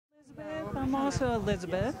I'm also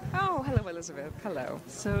Elizabeth. Oh, hello, Elizabeth. Hello.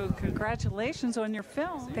 So congratulations on your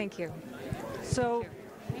film. Thank you. So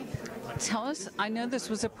tell us, I know this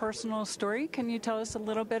was a personal story. Can you tell us a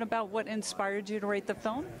little bit about what inspired you to write the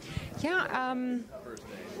film? Yeah,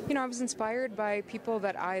 I was inspired by people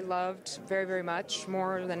that I loved very, very much,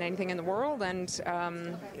 more than anything in the world, and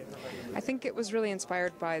I think it was really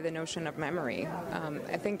inspired by the notion of memory.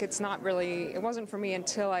 I think it wasn't for me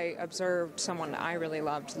until I observed someone I really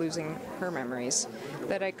loved losing her memories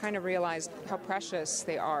that I kind of realized how precious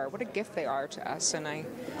they are, what a gift they are to us, and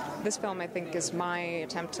this film, I think, is my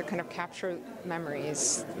attempt to kind of capture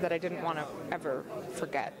memories that I didn't want to ever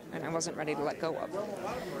forget, and I wasn't ready to let go of.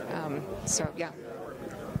 Yeah.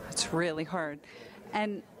 It's really hard.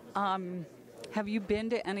 And have you been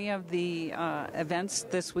to any of the events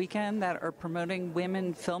this weekend that are promoting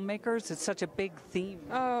women filmmakers? It's such a big theme.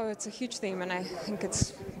 Oh, it's a huge theme, and I think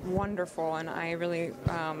it's wonderful, and I really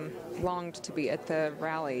longed to be at the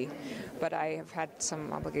rally, but I have had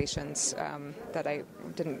some obligations that I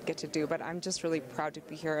didn't get to do, but I'm just really proud to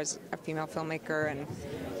be here as a female filmmaker, and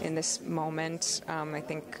in this moment, I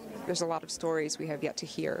think there's a lot of stories we have yet to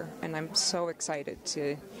hear, and I'm so excited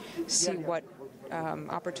to see what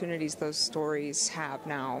opportunities those stories have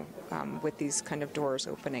now with these kind of doors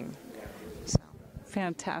opening. So.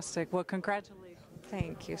 Fantastic. Well, congratulations.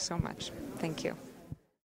 Thank you so much. Thank you.